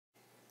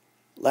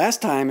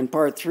Last time in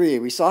part 3,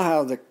 we saw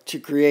how to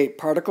create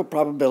particle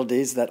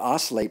probabilities that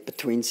oscillate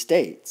between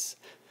states,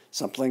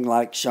 something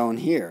like shown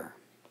here.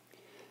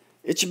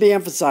 It should be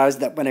emphasized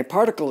that when a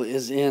particle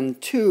is in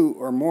two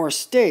or more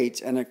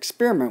states, an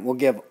experiment will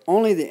give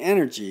only the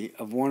energy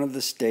of one of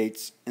the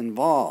states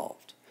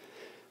involved.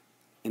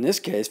 In this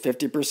case,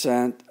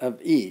 50%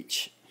 of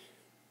each.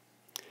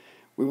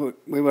 We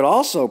could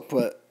also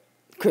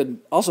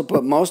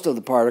put most of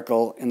the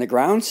particle in the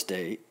ground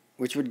state,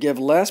 which would give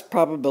less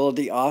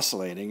probability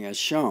oscillating as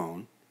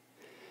shown,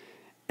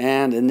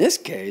 and in this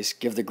case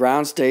give the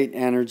ground state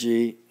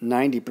energy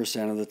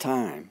 90% of the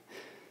time.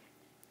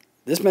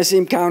 This may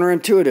seem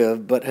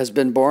counterintuitive, but has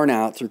been borne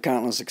out through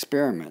countless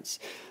experiments.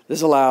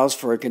 This allows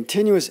for a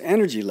continuous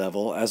energy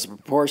level as the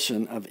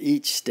proportion of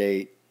each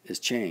state is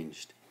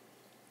changed.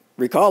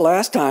 Recall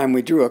last time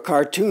we drew a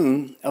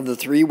cartoon of the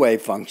three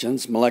wave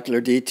functions,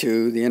 molecular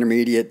D2, the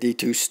intermediate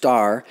D2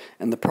 star,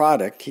 and the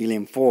product,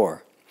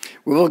 helium-4.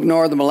 We will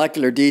ignore the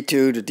molecular D2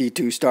 to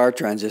D2 star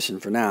transition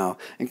for now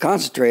and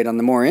concentrate on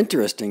the more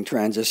interesting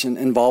transition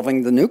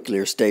involving the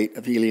nuclear state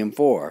of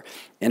helium-4,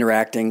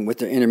 interacting with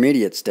the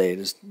intermediate state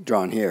as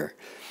drawn here.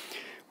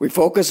 We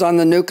focus on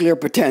the nuclear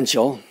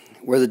potential,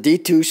 where the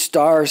D2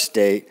 star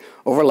state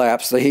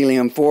overlaps the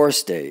helium-4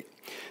 state.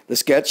 The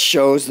sketch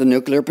shows the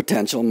nuclear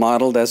potential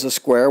modeled as a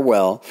square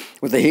well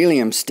with the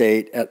helium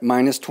state at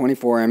minus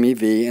 24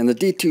 MeV and the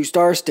D2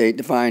 star state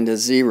defined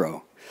as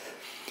 0.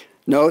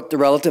 Note the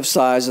relative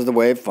size of the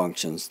wave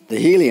functions. The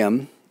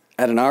helium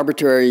at an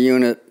arbitrary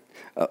unit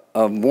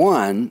of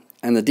 1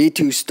 and the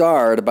D2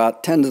 star at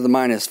about 10 to the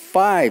minus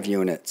 5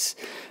 units,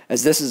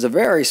 as this is a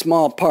very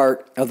small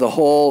part of the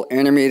whole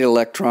intermediate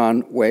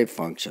electron wave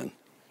function.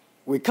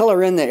 We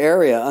color in the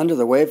area under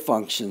the wave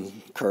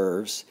function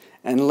curves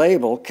and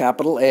label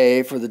capital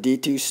A for the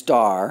D2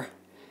 star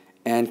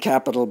and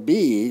capital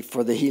B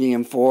for the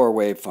helium-4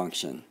 wave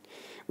function.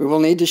 We will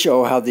need to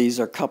show how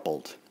these are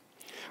coupled.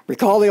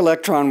 Recall the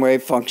electron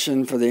wave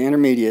function for the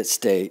intermediate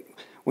state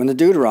when the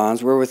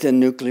deuterons were within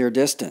nuclear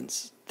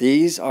distance.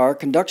 These are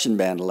conduction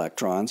band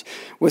electrons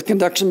with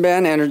conduction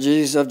band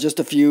energies of just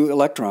a few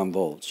electron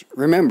volts.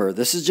 Remember,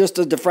 this is just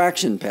a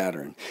diffraction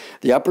pattern.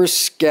 The upper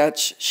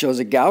sketch shows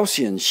a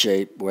Gaussian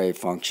shaped wave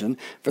function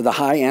for the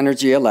high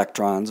energy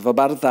electrons of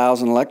about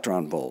 1,000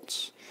 electron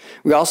volts.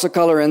 We also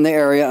color in the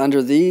area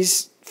under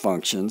these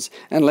functions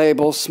and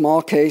label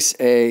small case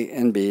A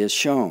and B as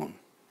shown.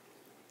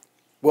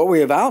 What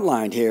we have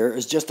outlined here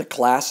is just a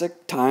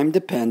classic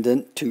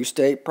time-dependent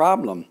two-state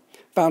problem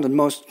found in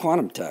most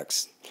quantum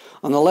texts.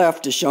 On the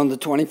left is shown the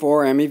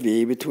 24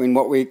 MeV between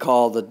what we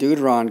call the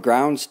deuteron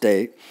ground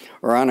state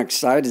or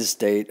unexcited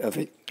state of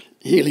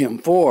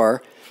helium-4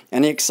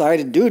 and the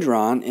excited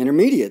deuteron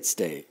intermediate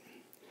state.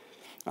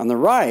 On the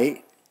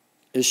right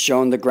is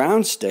shown the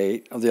ground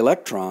state of the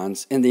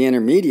electrons in the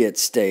intermediate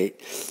state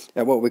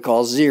at what we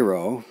call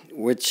 0,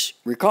 which,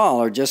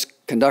 recall, are just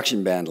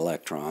conduction band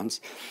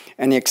electrons,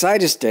 and the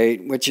excited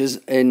state, which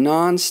is a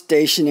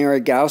non-stationary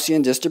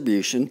Gaussian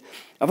distribution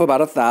of about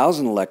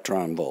 1,000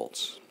 electron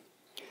volts.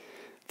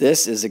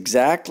 This is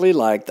exactly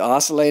like the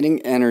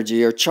oscillating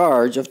energy or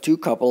charge of two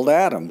coupled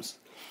atoms.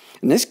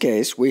 In this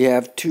case, we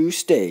have two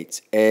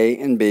states, A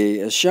and B,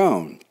 as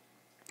shown.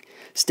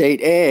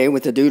 State A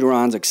with the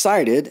deuterons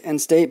excited,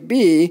 and state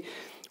B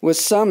with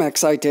some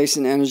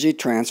excitation energy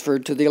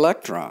transferred to the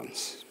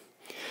electrons.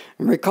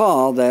 And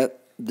recall that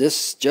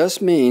this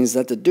just means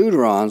that the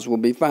deuterons will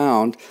be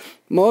found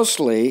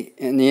mostly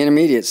in the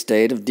intermediate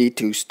state of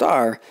D2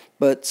 star,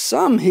 but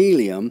some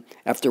helium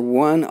after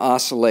one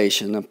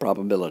oscillation of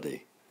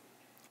probability.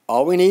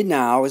 All we need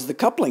now is the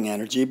coupling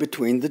energy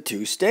between the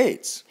two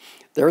states.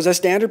 There is a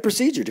standard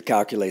procedure to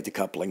calculate the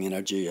coupling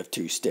energy of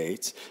two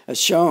states. As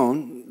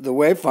shown, the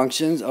wave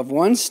functions of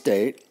one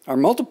state are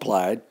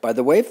multiplied by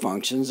the wave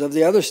functions of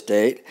the other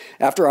state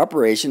after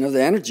operation of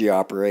the energy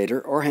operator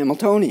or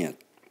Hamiltonian.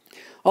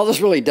 All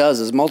this really does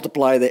is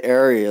multiply the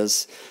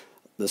areas,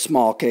 the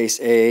small case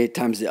A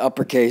times the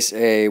uppercase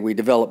A we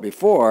developed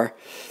before,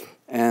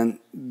 and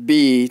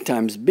B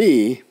times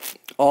B,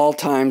 all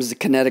times the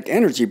kinetic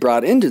energy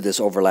brought into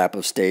this overlap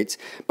of states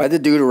by the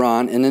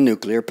deuteron in the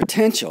nuclear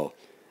potential,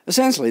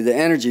 essentially the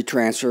energy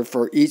transfer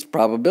for each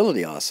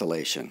probability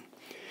oscillation.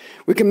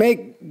 We can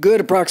make good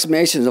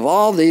approximations of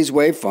all these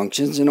wave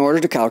functions in order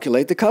to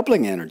calculate the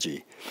coupling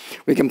energy.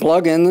 We can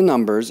plug in the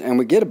numbers and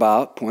we get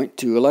about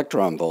 0.2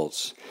 electron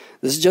volts.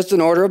 This is just an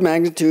order of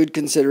magnitude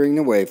considering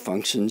the wave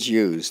functions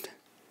used.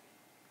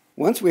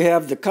 Once we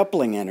have the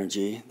coupling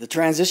energy, the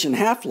transition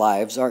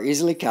half-lives are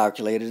easily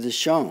calculated as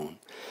shown.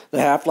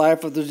 The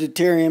half-life of the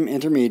deuterium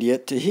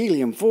intermediate to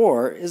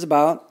helium-4 is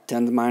about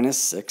 10 to the minus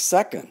 6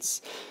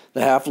 seconds.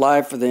 The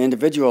half-life for the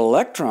individual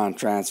electron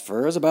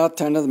transfer is about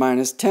 10 to the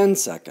minus 10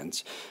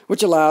 seconds,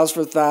 which allows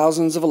for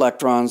thousands of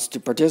electrons to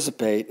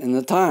participate in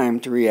the time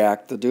to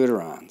react the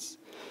deuterons.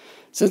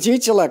 Since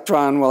each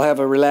electron will have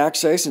a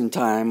relaxation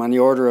time on the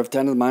order of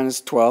 10 to the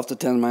minus 12 to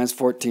 10 to the minus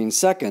 14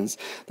 seconds,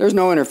 there's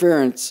no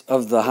interference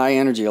of the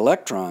high-energy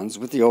electrons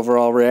with the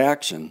overall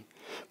reaction.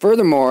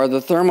 Furthermore,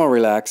 the thermal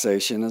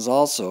relaxation is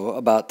also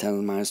about 10 to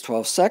the minus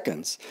 12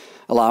 seconds,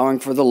 allowing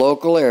for the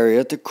local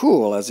area to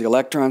cool as the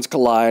electrons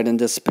collide and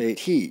dissipate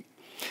heat.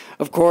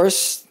 Of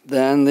course,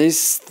 then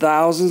these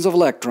thousands of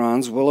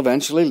electrons will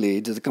eventually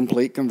lead to the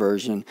complete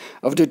conversion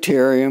of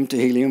deuterium to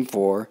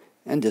helium-4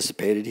 and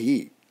dissipated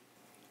heat.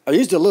 I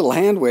used a little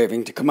hand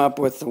waving to come up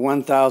with the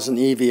 1000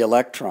 eV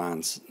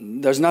electrons.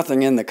 There's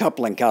nothing in the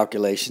coupling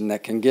calculation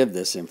that can give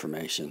this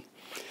information.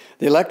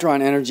 The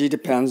electron energy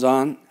depends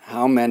on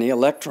how many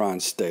electron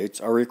states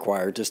are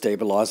required to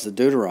stabilize the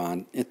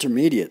deuteron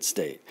intermediate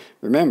state.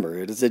 Remember,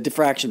 it is a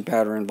diffraction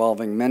pattern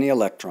involving many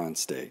electron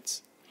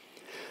states.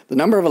 The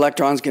number of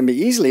electrons can be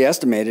easily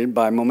estimated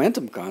by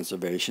momentum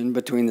conservation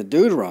between the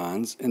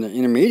deuterons in the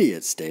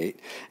intermediate state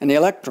and the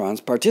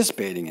electrons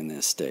participating in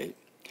this state.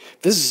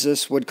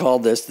 Physicists would call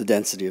this the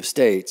density of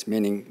states,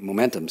 meaning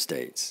momentum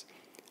states.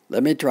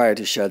 Let me try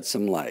to shed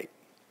some light.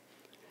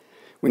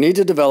 We need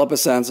to develop a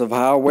sense of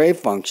how wave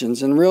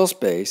functions in real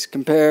space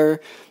compare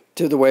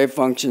to the wave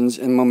functions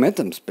in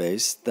momentum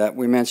space that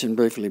we mentioned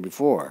briefly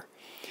before.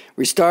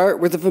 We start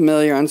with the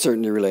familiar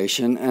uncertainty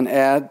relation and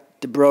add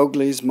de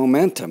Broglie's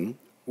momentum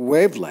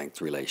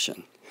wavelength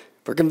relation.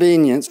 For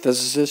convenience,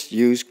 physicists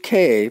use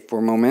k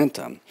for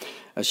momentum,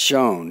 as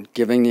shown,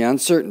 giving the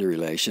uncertainty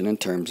relation in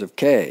terms of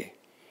k.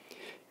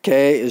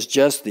 K is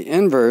just the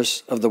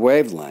inverse of the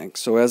wavelength,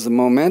 so as the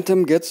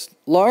momentum gets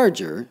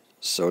larger,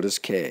 so does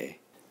k.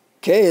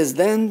 K is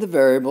then the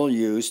variable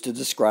used to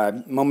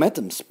describe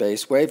momentum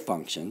space wave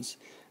functions,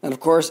 and of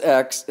course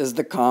x is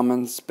the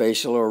common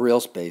spatial or real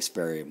space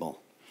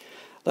variable.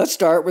 Let's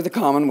start with a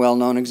common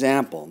well-known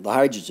example, the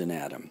hydrogen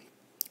atom.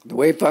 The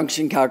wave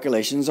function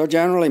calculations are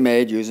generally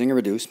made using a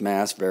reduced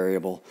mass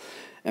variable,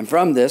 and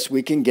from this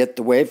we can get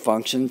the wave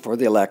function for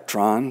the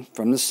electron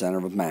from the center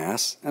of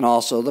mass and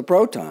also the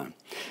proton.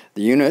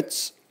 The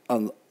units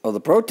of the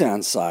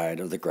proton side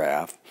of the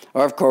graph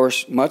are of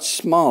course much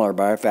smaller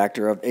by a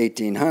factor of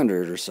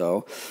 1800 or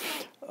so,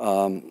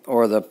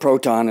 or the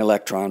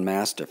proton-electron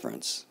mass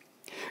difference.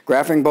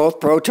 Graphing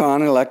both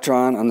proton and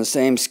electron on the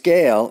same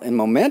scale in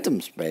momentum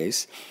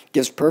space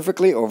gives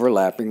perfectly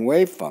overlapping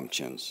wave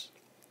functions.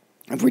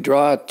 If we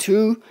draw a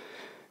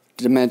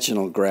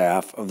two-dimensional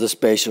graph of the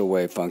spatial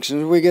wave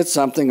functions, we get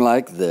something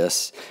like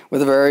this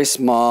with a very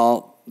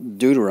small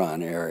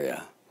deuteron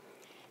area.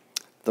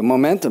 The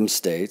momentum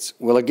states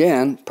will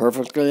again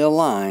perfectly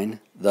align,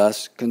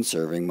 thus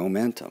conserving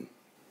momentum.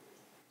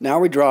 Now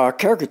we draw a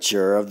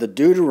caricature of the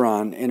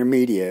deuteron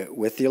intermediate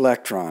with the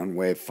electron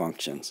wave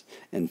functions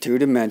in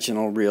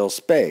two-dimensional real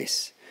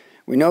space.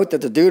 We note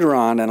that the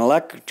deuteron and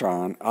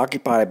electron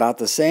occupy about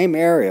the same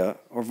area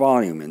or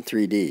volume in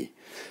 3D.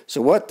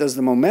 So what does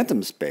the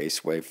momentum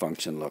space wave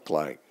function look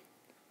like?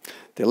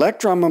 The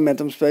electron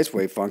momentum space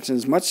wave function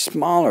is much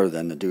smaller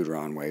than the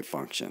deuteron wave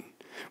function.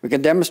 We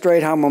can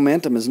demonstrate how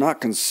momentum is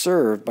not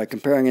conserved by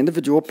comparing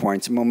individual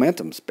points in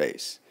momentum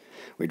space.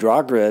 We draw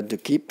a grid to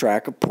keep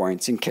track of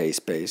points in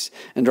k-space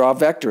and draw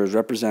vectors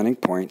representing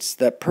points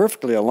that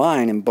perfectly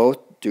align in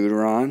both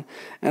deuteron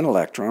and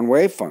electron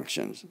wave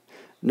functions.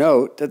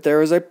 Note that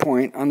there is a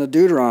point on the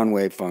deuteron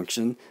wave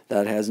function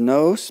that has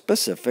no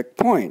specific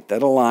point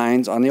that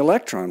aligns on the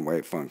electron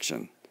wave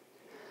function.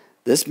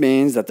 This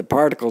means that the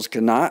particles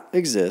cannot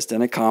exist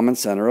in a common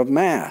center of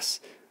mass,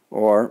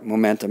 or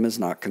momentum is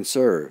not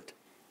conserved.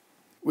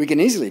 We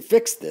can easily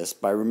fix this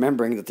by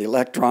remembering that the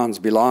electrons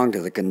belong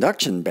to the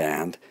conduction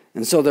band,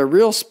 and so their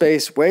real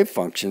space wave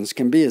functions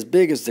can be as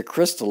big as the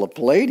crystal of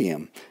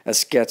palladium, as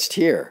sketched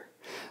here.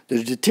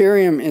 The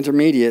deuterium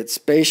intermediate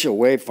spatial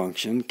wave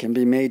function can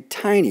be made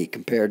tiny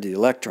compared to the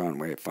electron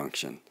wave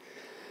function.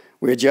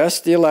 We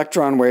adjust the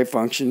electron wave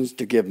functions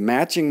to give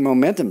matching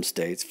momentum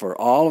states for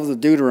all of the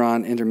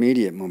deuteron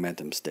intermediate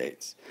momentum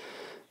states.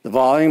 The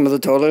volume of the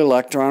total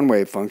electron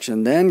wave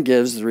function then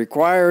gives the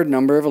required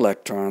number of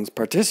electrons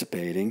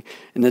participating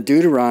in the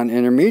deuteron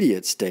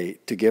intermediate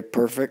state to give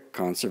perfect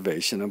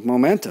conservation of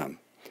momentum.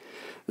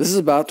 This is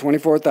about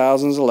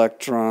 24,000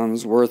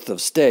 electrons worth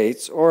of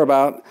states, or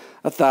about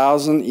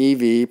 1,000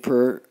 eV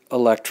per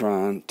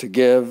electron to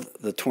give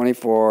the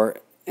 24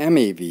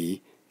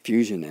 MeV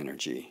fusion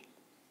energy.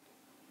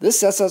 This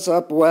sets us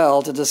up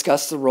well to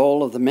discuss the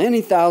role of the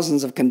many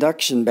thousands of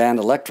conduction band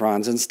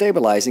electrons in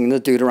stabilizing the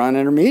deuteron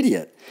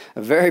intermediate.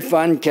 A very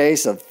fun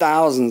case of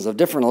thousands of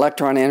different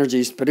electron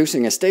energies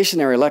producing a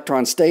stationary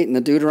electron state in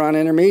the deuteron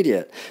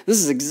intermediate. This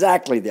is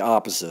exactly the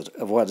opposite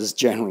of what is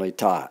generally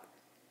taught.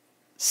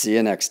 See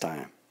you next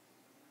time.